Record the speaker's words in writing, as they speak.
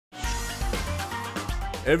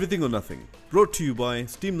Everything or Nothing, brought to you by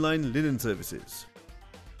Steamline Linen Services.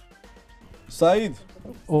 Saeed,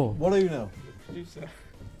 Oh, what are you now?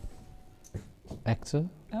 actor?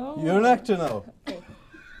 Oh. You're an actor now.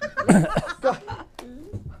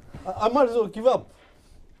 I might as well give up.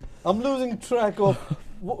 I'm losing track of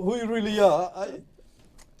who you really are.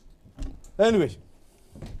 Anyway,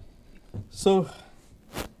 so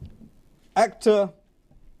actor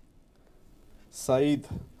Saeed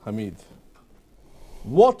Hamid.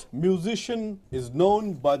 What musician is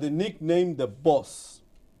known by the nickname The Boss?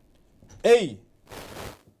 A.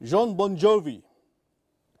 John Bon Jovi,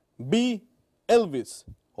 B. Elvis,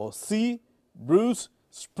 or C. Bruce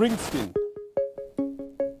Springsteen?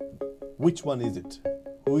 Which one is it?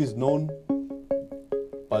 Who is known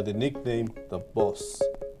by the nickname The Boss?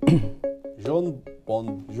 John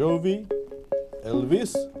Bon Jovi,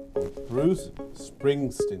 Elvis, or Bruce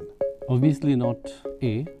Springsteen? Obviously not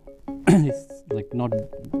A. It's like not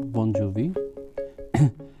Bon Jovi.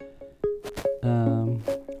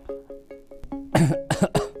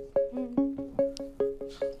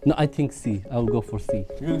 No, I think C. I'll go for C.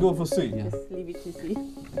 You're going to go for C? Yes. Leave it to see.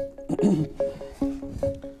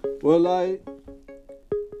 Well, I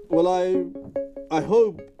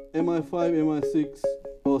hope MI5, MI6,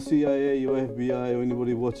 or CIA, or FBI, or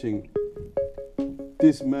anybody watching,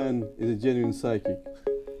 this man is a genuine psychic.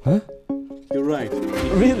 Huh? You're right.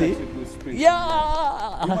 Really? You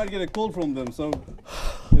Yeah! might get a call from them, so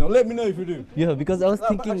let me know if you do. Yeah, because I was But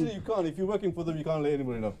thinking. actually, you can't. If you're working for them, you can't let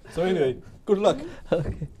anybody know. So anyway, good luck.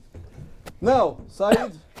 Okay. Now,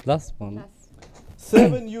 Saeed, Last one.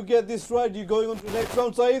 7, you get this right, you're going on to the next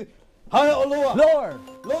round, Saeed. Higher or lower? Lower!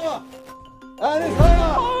 Lower! And it's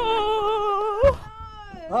higher!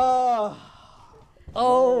 Ah!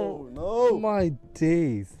 Oh, No! my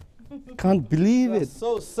days. Can't believe That's it.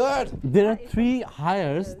 so sad. There are 3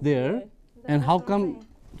 hires there, and how come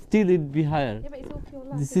still it be higher? Yeah, but it's all pure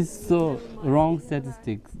luck. This is so wrong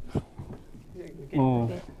statistics. Oh,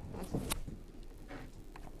 Okay.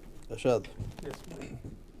 Ashad.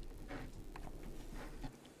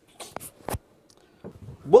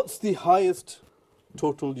 What's the highest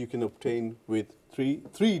total you can obtain with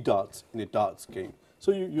three darts in a darts game?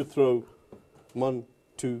 So you throw 1,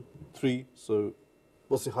 2, 3. So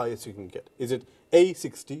what's the highest you can get? Is it A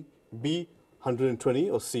 60, B 120,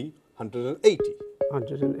 or C 180?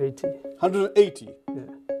 180. 180. Yeah.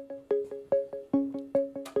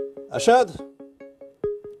 Ashad,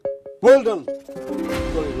 well done.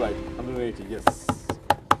 Got it right. 180. Yes.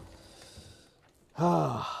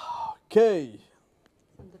 Okay.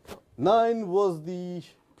 9 was the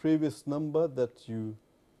previous number that you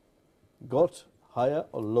got. Higher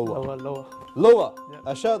or lower? Lower. Lower.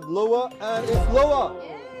 Yeah. Ashad, lower, and it's lower.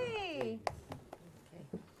 Yay!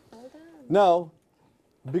 Well done. Now,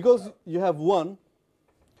 because you have 1,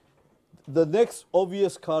 the next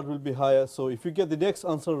obvious card will be higher. So if you get the next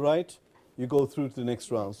answer right, you go through to the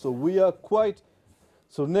next round. So we are quite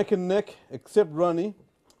neck and neck, except Rani,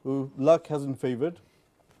 who luck hasn't favored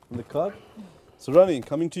in the card. So Rani,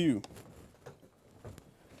 coming to you.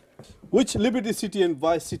 Which Liberty City and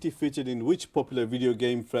Vice City featured in which popular video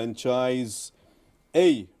game franchise?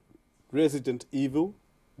 A. Resident Evil,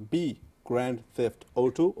 B. Grand Theft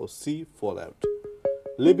Auto, or C. Fallout?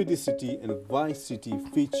 Liberty City and Vice City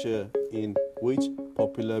feature in which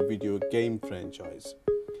popular video game franchise?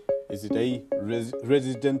 Is it A.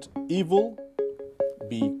 Resident Evil,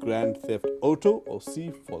 B. Grand Theft Auto, or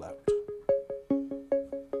C. Fallout?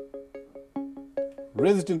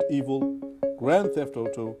 Resident Evil, Grand Theft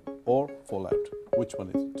Auto, or Fallout? Which one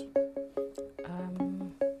is it? I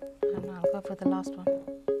don't know, I'll go for the last one.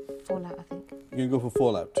 Fallout, I think. You're going to go for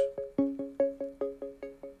Fallout.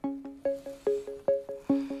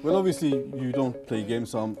 Well, obviously, you don't play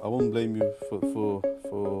games, so I won't blame you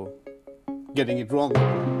for getting it wrong.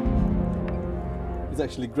 It's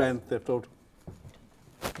actually Grand Theft Auto.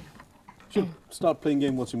 You should start playing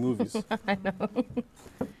games, watching movies. I know.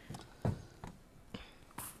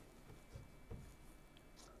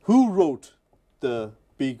 Who wrote The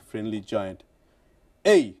Big Friendly Giant?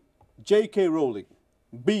 A. J.K. Rowling,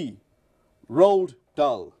 B. Roald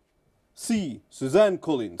Dahl, C. Suzanne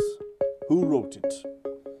Collins. Who wrote it?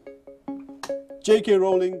 J.K.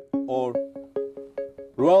 Rowling or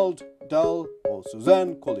Roald Dahl or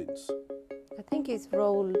Suzanne Collins? I think it's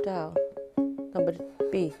Roald Dahl. Number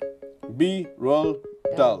B. B. Roald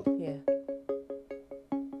Dahl. Yeah.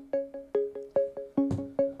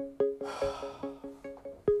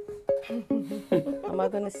 Am I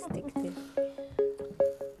going to stick to?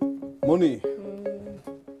 Moni,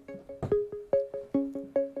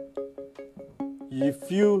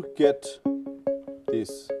 if you get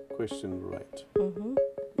this question right,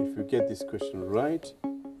 you get this question right,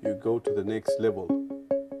 you go to the next level.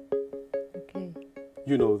 Okay.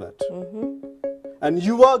 You know that. And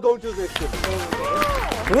you are going to the next level.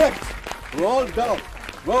 Correct. Well done.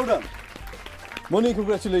 Well done. Moni,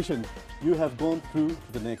 congratulations. You have gone through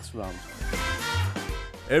the next round.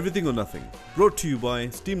 Everything or Nothing, brought to you by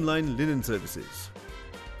Steamline Linen Services.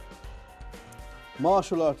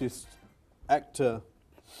 Martial artist, actor,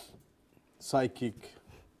 psychic,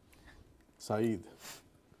 Saeed.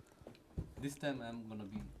 This time I'm gonna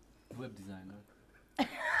be web designer.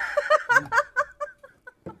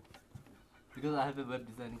 Because I have a web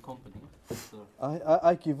designing company. So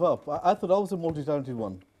I give up. I thought I was a multi-talented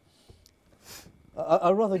one.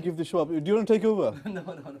 I'd rather give the show up. Do you want to take over? no,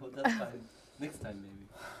 that's fine. Next time maybe.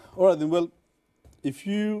 All right then. Well, if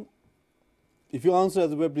you answer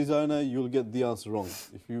as a web designer, you'll get the answer wrong.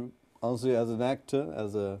 If you answer as an actor,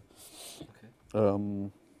 as a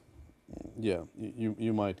yeah,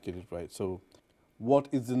 you might get it right. So, what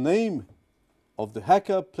is the name of the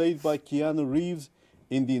hacker played by Keanu Reeves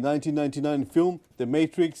in the 1999 film The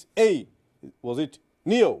Matrix? A, was it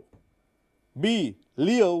Neo? B,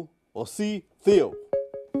 Leo? Or C, Theo?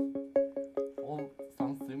 All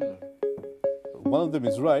sounds similar. One of them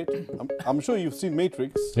is right. I'm sure you've seen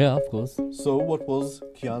Matrix. Yeah, of course. So what was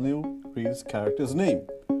Keanu Reeves' character's name?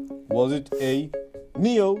 Was it A,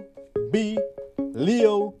 Neo, B,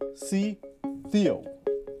 Leo, C, Theo?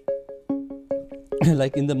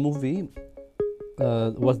 Like in the movie,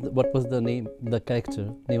 what was the name of the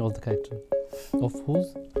character? Of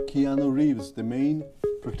whose? Keanu Reeves, the main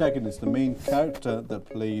protagonist, the main character that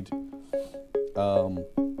played the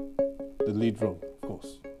lead role, of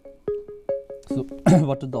course. So,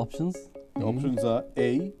 what are the options? The options are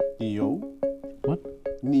A, Neo. What?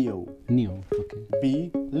 Neo. Neo, okay.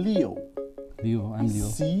 B, Leo. Leo, I'm Leo.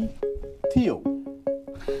 C, Theo.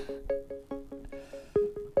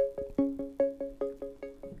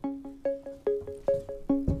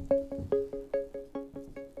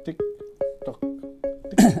 Tick, tock,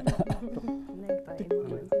 tick, tock, Made by Imam,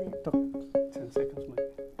 isn't it? tock. 10 seconds,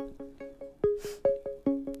 mate.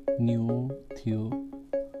 Neo, Theo,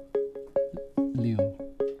 Leo.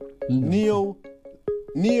 Neo,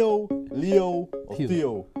 Leo, or Theo.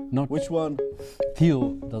 Theo. Not Which one?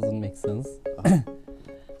 Theo doesn't make sense.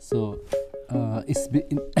 So it's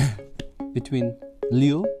between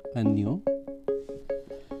Leo and Neo.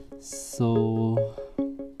 So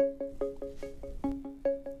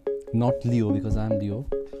not Leo because I'm Leo.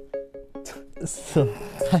 So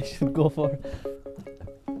I should go for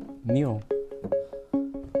Neo.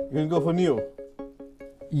 You're gonna go for Neo.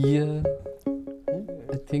 Yeah,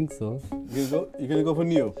 I think so. You're gonna go for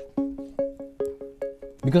Neo.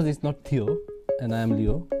 Because it's not Theo and I am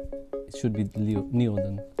Leo, it should be Neo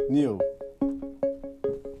then. Neo.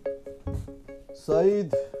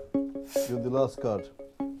 Saeed, you're the last card.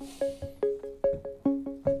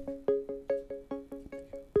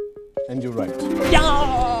 And you're right.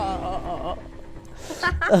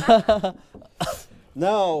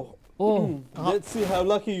 Now, let's see how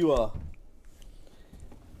lucky you are.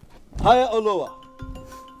 Higher or lower?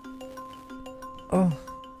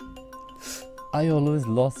 I always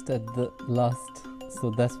lost at the last, so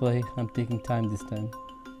that's why I'm taking time this time.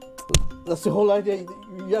 That's the whole idea.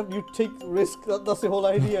 You take risk. That's the whole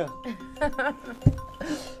idea.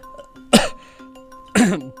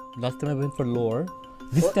 Last time I went for lower.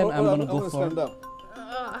 This time I'm gonna go for. Stand up.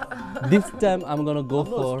 This time I'm gonna go I'm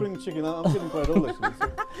not a for. spring chicken. I'm getting quite old actually.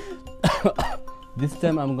 So. This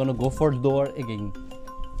time I'm gonna go for lower again.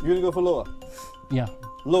 You're gonna go for lower. Yeah.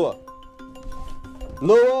 Lower.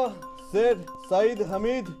 Lower said Saeed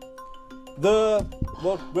Hamid, the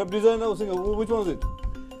web designer or singer. Which one is it?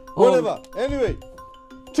 Whatever. Anyway,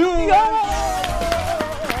 2.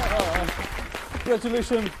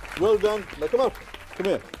 Congratulations. Well done. Now come on. Come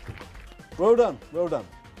here. Well done. Well done.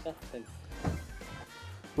 Thanks.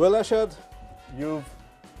 Well, Ashad, you've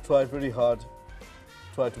tried very hard.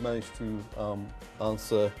 Tried to manage to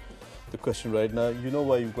answer the question right now. You know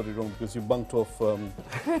why you got it wrong, because you bunked off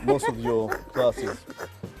most of your classes.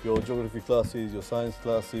 Your geography classes, your science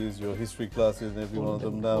classes, your history classes, and every one of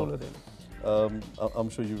them now. All of them. I'm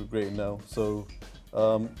sure you regret now. So,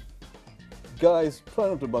 guys, try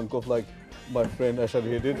not to bunk off like my friend Ashad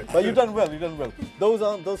here did. But you've done well. You've done well.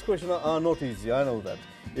 Those questions are not easy. I know that.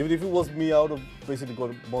 Even if it was me, I would have basically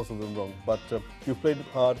got most of them wrong. But you played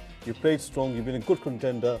hard. You played strong. You've been a good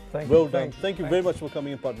contender. Well done. Thank you very much for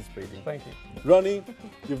coming and participating. Thank you. Ronnie,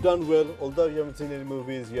 you've done well. Although you haven't seen any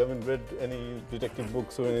movies, you haven't read any detective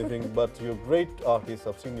books or anything, but you're a great artist.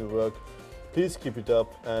 I've seen your work. Please keep it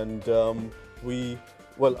up. And I'm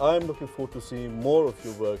looking forward to seeing more of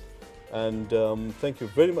your work And thank you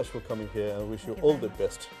very much for coming here, and wish you all the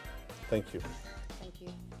best. Thank you. Thank you.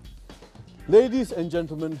 Ladies and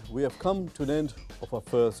gentlemen, we have come to an end of our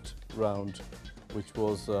first round, which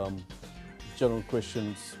was general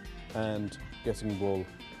questions and guessing ball,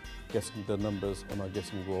 guessing the numbers on our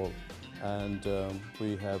guessing ball. And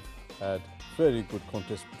we have had very good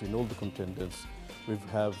contest between all the contenders.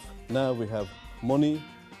 Now we have Moni,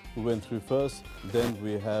 who went through first. Then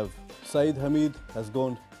we have Saeed Hamid has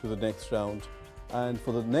gone to the next round. And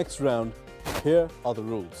for the next round, here are the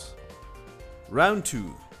rules. Round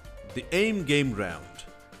 2. The aim game round.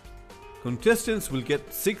 Contestants will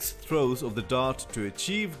get 6 throws of the dart to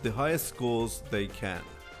achieve the highest scores they can.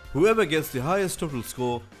 Whoever gets the highest total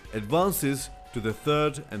score advances to the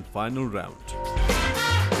third and final round.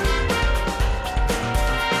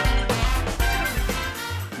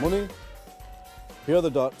 Moni, here are the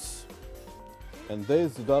darts, and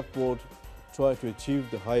there's the dartboard. Try to achieve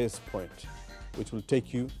the highest point, which will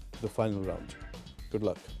take you to the final round. Good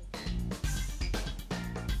luck.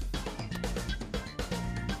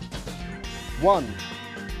 One,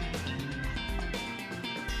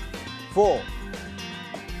 4,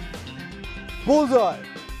 bullseye,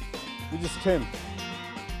 which is 10.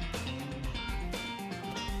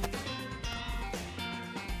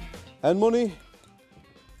 And Moni,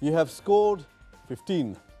 you have scored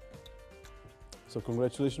 15. So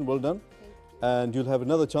congratulations, well done. And you'll have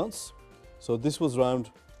another chance. So this was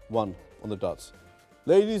round 1 on the darts.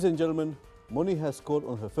 Ladies and gentlemen, Moni has scored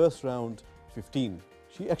on her first round 15.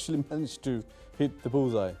 She actually managed to hit the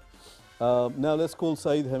bullseye. Now let's call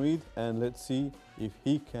Saeed Hamid and let's see if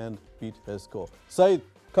he can beat her score. Saeed,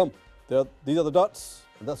 come. These are the darts,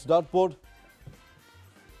 and that's the dartboard.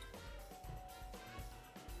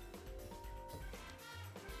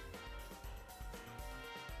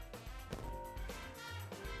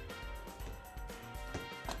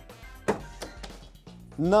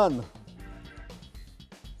 None.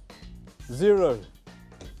 0.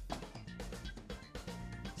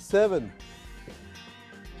 7.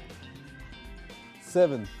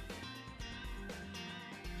 7.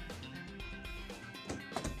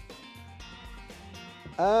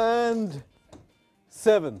 And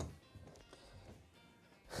 7.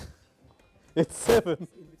 It's 7.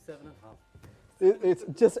 It's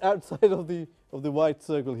just outside of the white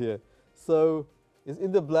circle here. So it's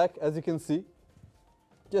in the black, as you can see.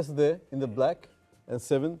 Just there in the black, and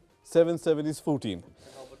 7. 7 is 14.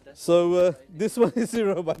 So this one is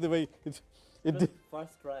 0, by the way.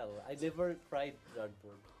 First trial. I never tried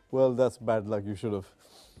dartboard. Well, that's bad luck. You should have.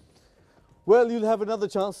 Well, you'll have another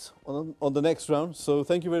chance on the next round. So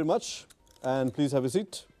thank you very much, and please have a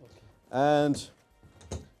seat. Okay. And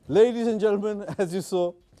ladies and gentlemen, as you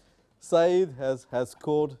saw, Saeed has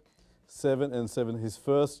scored 7 and 7. His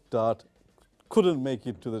first dart couldn't make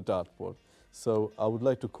it to the dartboard. So I would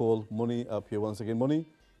like to call Moni up here once again. Moni,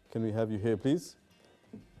 can we have you here, please?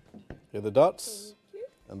 Here are the darts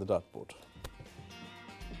and the dartboard.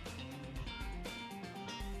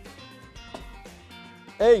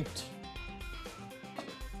 Eight,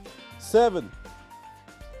 7,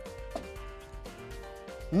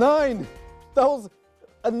 9. That was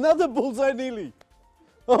another bullseye nearly.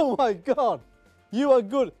 Oh my God, you are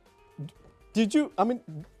good. Do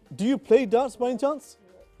you play darts by any chance?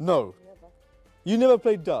 No. You never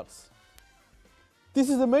played darts. This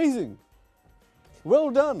is amazing. Well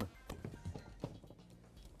done.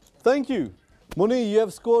 Thank you. Moni, you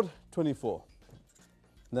have scored 24.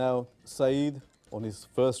 Now, Saeed, on his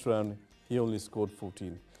first round, he only scored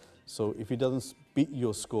 14. So if he doesn't beat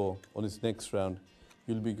your score on his next round,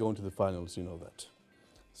 you'll be going to the finals, you know that.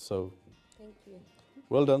 So, Thank you.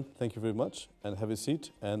 well done. Thank you very much. And have a seat.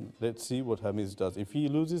 And let's see what Hamiz does. If he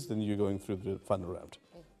loses, then you're going through the final round.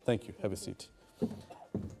 Thank you. Have a seat.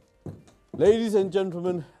 Ladies and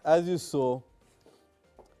gentlemen, as you saw,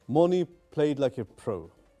 Moni played like a pro.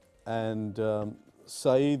 And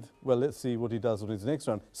Saeed, well, let's see what he does on his next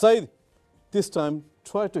round. Saeed, this time,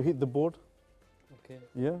 try to hit the board. Okay.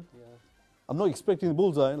 Yeah? Yeah. I'm not expecting the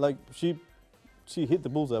bullseye. Like, she hit the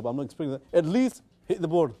bullseye, but I'm not expecting that. At least hit the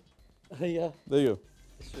board. Yeah. There you go.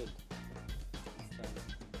 It should.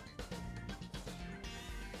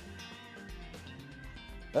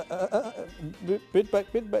 Bit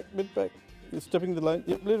back. You're stepping the line.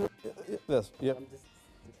 Yep, little. Yes, yep. I'm just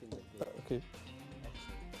looking at it. Okay.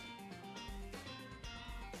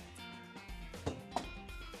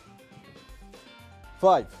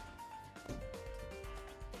 Five. In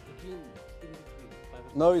between. 5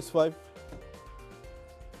 and No, it's 5.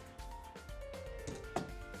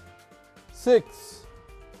 6.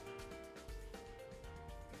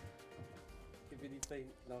 Even if I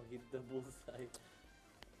now hit the bullseye.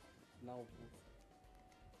 Now,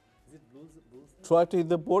 is it blues? Try to hit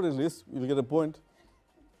the board at least. You'll get a point.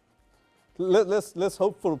 Let's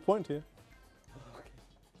hope for a point here.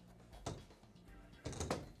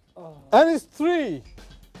 Oh. And it's 3.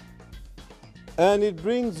 And it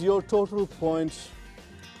brings your total points,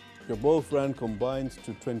 your both round combines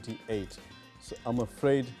to 28. So I'm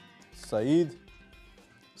afraid Saeed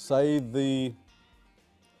the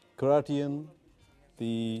Karatean,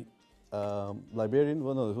 the librarian,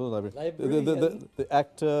 well, no, it wasn't librarian. The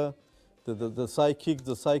actor, the psychic,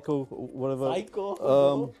 the psycho, whatever.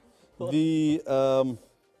 Psycho.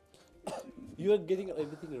 You are getting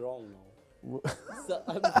everything wrong now. So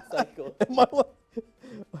I'm psycho.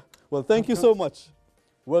 Well, thank you so much.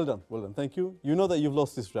 Well done, well done. Thank you. You know that you've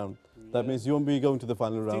lost this round. That means you won't be going to the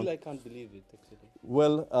final round. Still, I can't believe it, actually.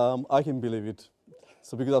 Well, I can believe it.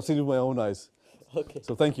 So because I've seen it with my own eyes. Okay.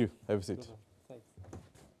 So thank you. Have a seat. Thanks.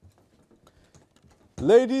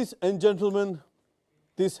 Ladies and gentlemen,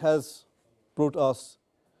 this has brought us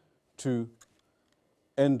to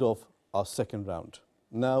end of our second round.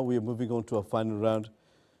 Now we are moving on to our final round,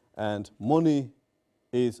 and Moni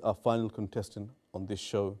is our final contestant on this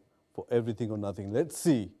show for Everything or Nothing. Let's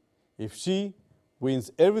see if she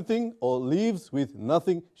wins everything or leaves with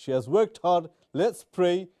nothing. She has worked hard. Let's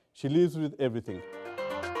pray she leaves with everything.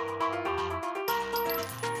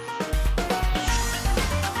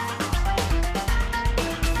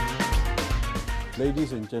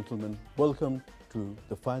 Ladies and gentlemen, welcome to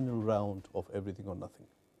the final round of Everything or Nothing.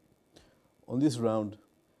 On this round,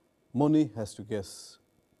 Moni has to guess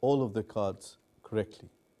all of the cards correctly.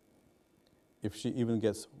 If she even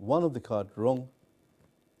gets one of the cards wrong,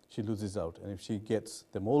 she loses out. And if she gets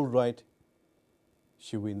them all right,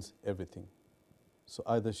 she wins everything. So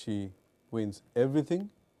either she wins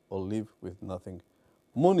everything or leave with nothing.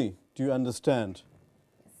 Moni, do you understand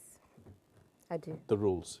I do. the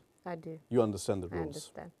rules? I do. You understand the I rules?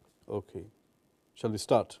 understand. Okay. Shall we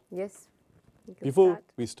start? Yes. You can Before start.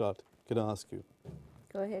 we start, can I ask you,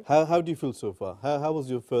 Go ahead. how do you feel so far? How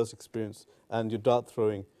was your first experience and your dart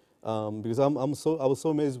throwing? Because I was so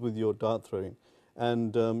amazed with your dart throwing,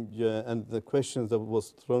 and and the questions that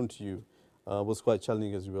was thrown to you was quite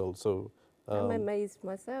challenging as well. So I'm amazed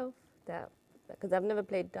myself that because I've never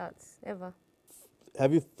played darts ever.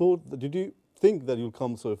 have you thought? Did you think that you'll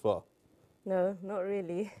come so far? No, not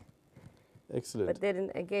really. Excellent. But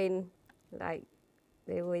then again, like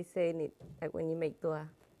they always say in it, like when you make dua,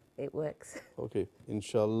 it works. Okay,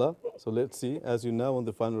 inshallah. So let's see. As you now on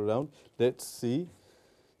the final round, let's see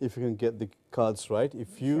if you can get the cards right.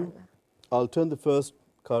 If you, Inshallah. I'll turn the first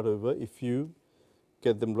card over. If you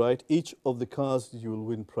get them right, each of the cards you will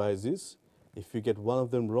win prizes. If you get one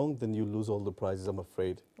of them wrong, then you lose all the prizes, I'm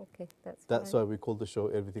afraid. Okay, that's That's fine. why we call the show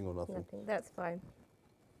Everything or Nothing. Nothing. That's fine.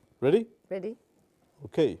 Ready? Ready?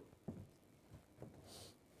 Okay.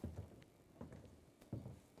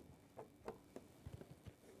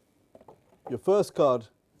 Your first card,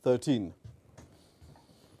 13.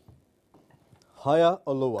 Higher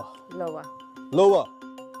or lower? Lower. Lower.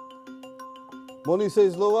 Moni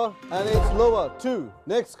says lower, and it's lower. 2.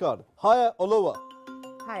 Next card. Higher or lower?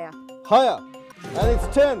 Higher. Higher. And it's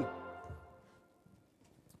 10.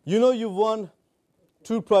 You know you've won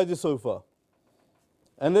 2 prizes so far.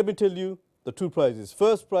 And let me tell you the 2 prizes.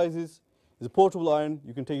 First prize is a portable iron.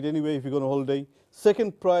 You can take it anywhere if you go on a holiday.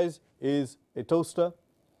 Second prize is a toaster.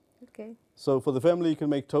 Okay. So for the family, you can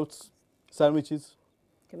make toasts, sandwiches.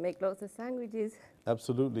 Can make lots of sandwiches.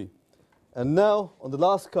 Absolutely. And now, on the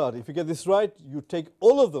last card, if you get this right, you take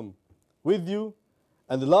all of them with you.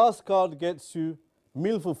 And the last card gets you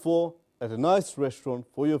meal for 4 at a nice restaurant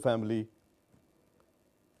for your family.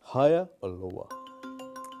 Higher or lower?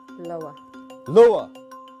 Lower. Lower.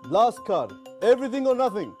 Last card. Everything or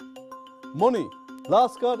nothing. Moni.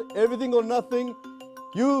 Last card. Everything or nothing.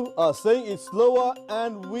 You are saying it's lower,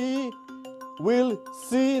 and we will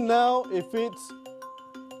see now if it's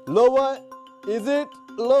lower. Is it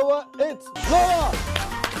lower? It's lower.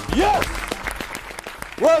 Yes.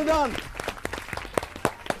 Well done.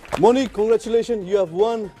 Moni, congratulations. You have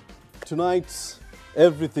won tonight's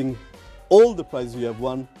everything. All the prizes you have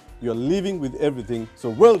won. You are leaving with everything. So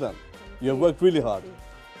well done. You have worked really hard.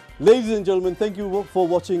 Ladies and gentlemen, thank you for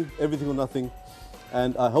watching Everything or Nothing.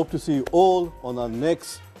 And I hope to see you all on our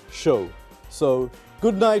next show. So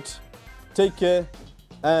good night, take care,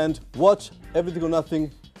 and watch Everything or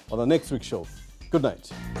Nothing on our next week's show. Good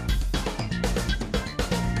night.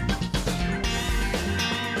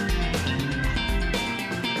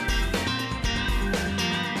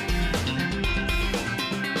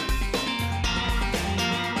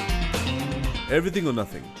 Everything or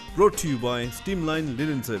Nothing, brought to you by Steamline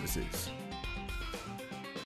Linen Services.